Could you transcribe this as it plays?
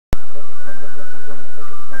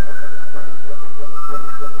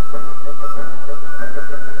Hey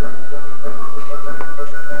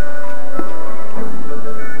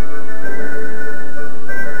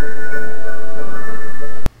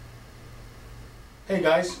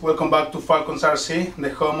guys, welcome back to Falcons RC,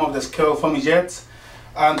 the home of the scale foamy jets.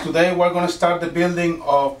 And today we're going to start the building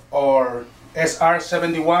of our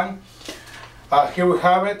SR-71. Here we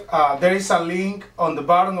have it. There is a link on the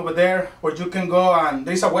bottom over there where you can go, and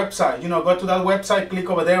there's a website. You know, go to that website, click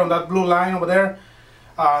over there on that blue line over there,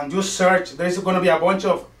 and just search. There's going to be a bunch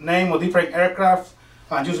of names of different aircraft,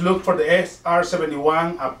 and just look for the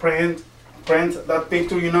SR-71. Print that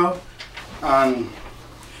picture, you know, and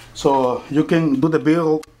so you can do the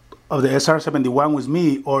build of the SR-71 with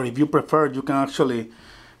me, or if you prefer, you can actually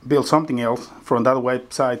build something else from that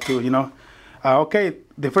website too, you know. Okay,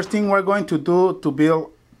 the first thing we're going to do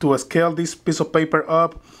to scale this piece of paper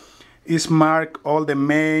up is mark all the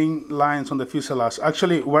main lines on the fuselage.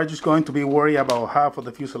 Actually, we're just going to be worried about half of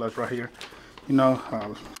the fuselage right here, you know,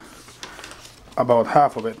 about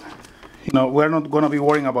half of it. You know, we're not going to be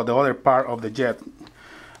worrying about the other part of the jet.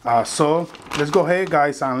 So let's go ahead,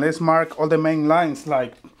 guys, and let's mark all the main lines.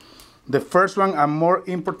 Like the first one and more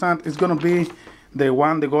important is going to be the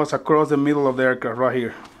one that goes across the middle of the aircraft right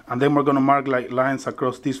here. And then we're going to mark like lines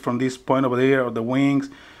across this, from this point over there, or the wings,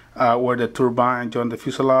 where the turbine join the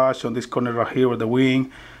fuselage, on this corner right here with the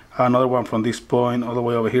wing. Another one from this point all the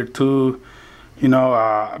way over here too. You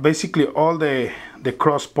know, basically all the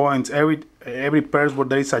cross points, every place where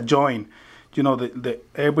there is a joint. You know,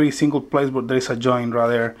 every single place where there is a joint right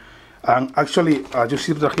there. And actually, you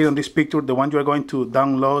see right here on this picture, the one you are going to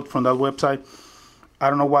download from that website. I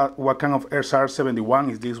don't know what kind of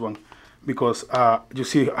SR-71 is this one, because you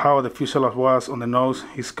see how the fuselage was on the nose.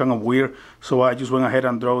 It's kind of weird, so I just went ahead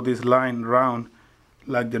and drew this line round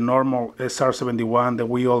like the normal SR-71 that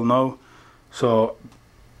we all know. So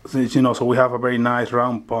you know, so we have a very nice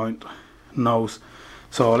round point nose.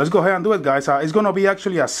 So let's go ahead and do it, guys. It's going to be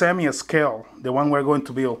actually a semi-scale, the one we're going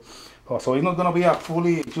to build. So it's not going to be a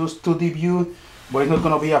fully just 2D view, but it's not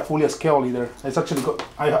going to be a fully scale either. It's actually,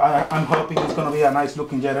 I'm hoping it's going to be a nice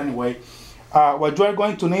looking jet anyway. What you are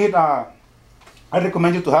going to need, I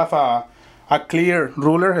recommend you to have a clear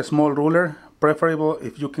ruler, a small ruler, preferable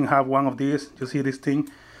if you can have one of these. You see this thing,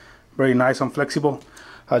 very nice and flexible.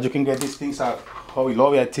 You can get these things at Hobby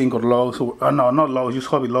Lobby, I think, or Lowe's. No, not Lowe's, just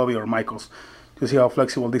Hobby Lobby or Michael's. You see how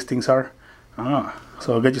flexible these things are.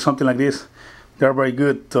 So get you something like this. They're very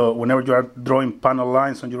good. So whenever you are drawing panel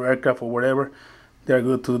lines on your aircraft or whatever, they're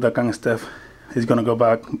good to do that kind of stuff. It's gonna go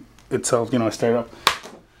back itself, you know, straight up.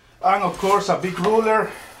 And of course, a big ruler.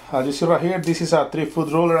 As you see right here, this is a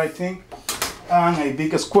 3-foot ruler, I think, and a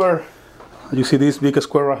big square. You see this big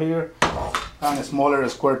square right here, and a smaller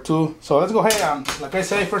square too. So let's go ahead and, like I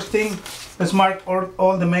say, first thing, let's mark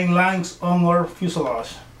all the main lines on our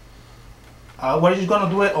fuselage. We're just going to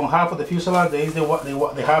do it on half of the fuselage. There is the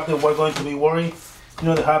half that we're going to be worried, you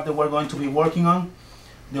know, the half that we're going to be working on.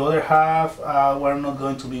 The other half, we're not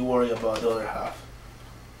going to be worried about the other half.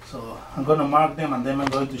 So I'm going to mark them, and then I'm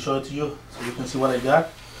going to show it to you so you can see what I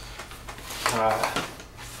got.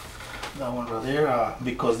 That one right there,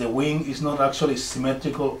 because the wing is not actually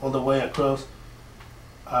symmetrical all the way across.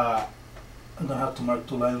 I'm going to have to mark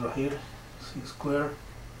 2 lines right here. See, square.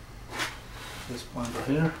 This point right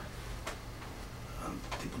here.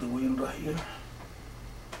 Tip of the wing right here.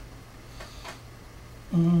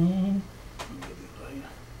 Right here.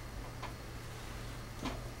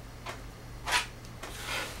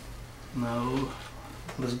 Now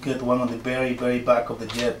let's get one on the very back of the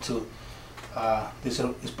jet too. This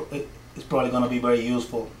is probably going to be very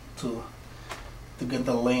useful to get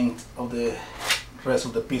the length of the rest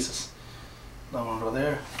of the pieces. That one right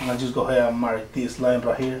there. And I'll just go ahead and mark this line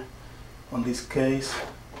right here. On this case,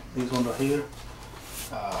 this one right here.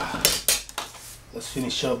 Let's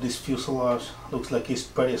finish up this fuselage. Looks like it's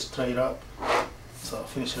pretty straight up, so I'll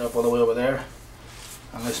finish it up all the way over there,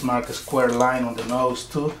 and let's mark a square line on the nose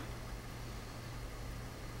too.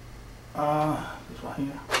 This right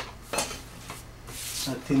here.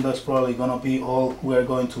 I think that's probably gonna be all we're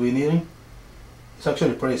going to be needing. It's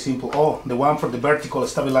actually pretty simple. Oh, the one for the vertical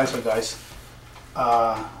stabilizer, guys.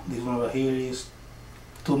 This one right here is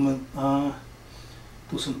 2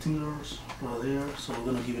 centimeters right there, so we're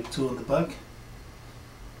going to give it 2 on the back,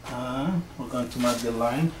 and we're going to mark the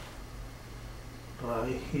line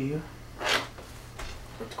right here,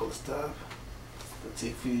 vertical stab. Let's see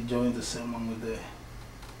if we join the same one with the,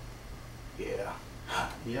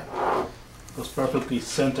 yeah, goes perfectly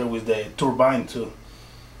centered with the turbine too.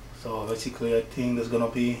 So basically I think there's going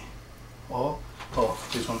to be, oh,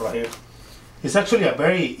 this one right here. It's actually a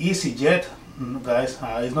very easy jet. guys.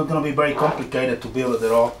 It's not going to be very complicated to build it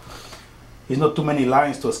at all. It's not too many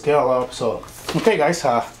lines to scale up. So okay guys,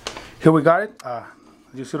 here we got it.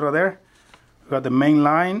 You see right there, we got the main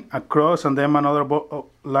line across, and then another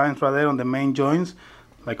lines right there on the main joints,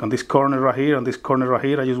 like on this corner right here, on this corner right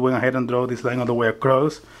here. I just went ahead and draw this line all the way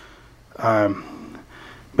across.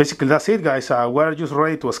 Basically that's it guys. We're just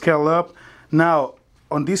ready to scale up. Now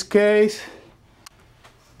on this case,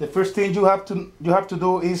 the first thing you have to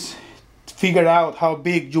do is figure out how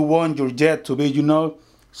big you want your jet to be, you know.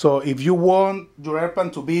 So if you want your airplane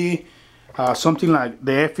to be something like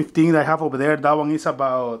the F-15 that I have over there, that one is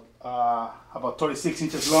about 36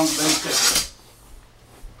 inches long. Let me check.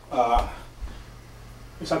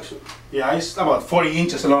 It's actually, yeah, it's about 40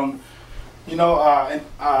 inches long. You know,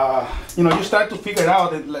 you know, you start to figure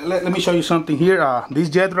out. Let me show you something here. This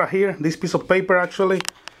jet right here, this piece of paper actually.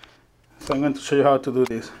 So I'm going to show you how to do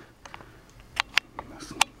this.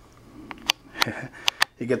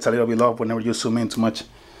 It gets a little bit off whenever you zoom in too much.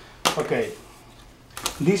 Okay,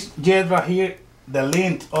 this jet right here, the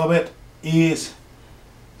length of it is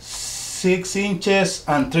 6 inches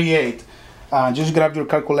and 3/8. Just grab your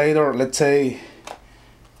calculator. Let's say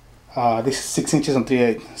this is 6 inches and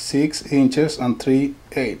 3/8. 6 inches and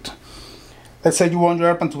 3/8. Let's say you want your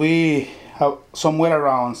airplane to be somewhere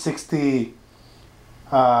around 60,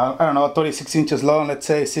 I don't know, 36 inches long. Let's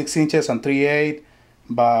say 6 inches and 3/8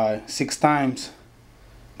 by 6 times.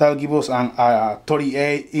 That'll give us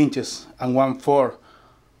 38 inches and 1/4.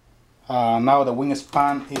 Now the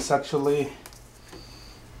wingspan is actually,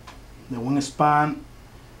 the wingspan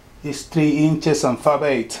is 3 inches and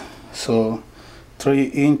 5/8. So 3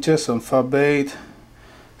 inches and 5/8,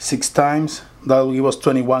 6 times, that will give us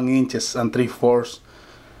 21 inches and 3/4.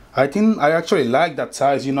 I think I actually like that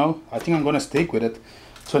size, you know. I think I'm gonna stick with it.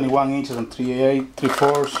 21 inches and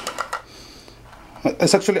 3/4.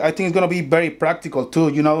 It's actually, I think it's gonna be very practical too,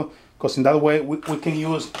 you know, because in that way we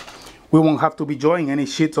won't have to be joining any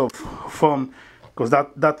sheets of foam, because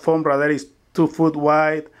that foam right there is 2 foot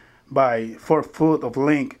wide by 4 foot of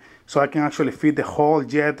length. So I can actually fit the whole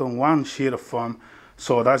jet on one sheet of foam.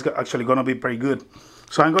 So that's actually gonna be pretty good.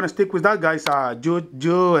 So I'm gonna stick with that, guys.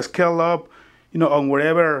 You scale up, you know, on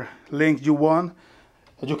whatever length you want.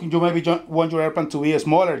 You maybe want your airplane to be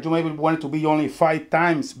smaller. You maybe want it to be only 5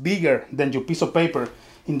 times bigger than your piece of paper.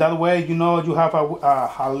 In that way, you know, you have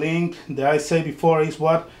a length that I said before is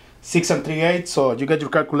what, 6 and 3/8. So you get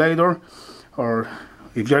your calculator, or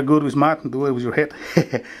if you're good with math, do it with your head.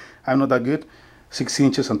 I'm not that good. 6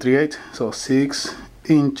 inches and 3/8. So 6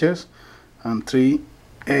 inches and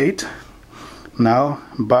 3/8. Now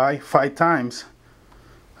by 5 times.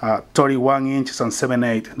 31 inches and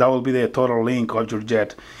 7/8. That will be the total length of your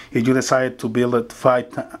jet if you decide to build it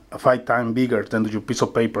 5 times bigger than your piece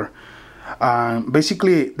of paper.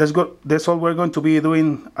 Basically, that's all we're going to be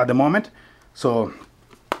doing at the moment. So,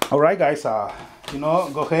 all right, guys. You know,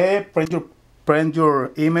 go ahead, print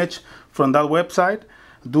your image from that website.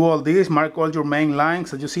 Do all this, mark all your main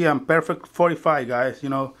lines. As you see, I'm perfect 45, guys. You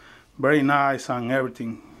know, very nice and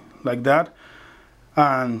everything like that.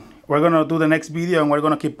 And we're gonna do the next video, and we're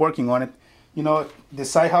gonna keep working on it. You know,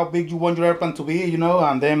 decide how big you want your airplane to be, you know,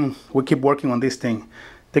 and then we keep working on this thing.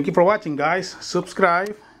 Thank you for watching, guys.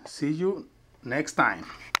 Subscribe. See you next time.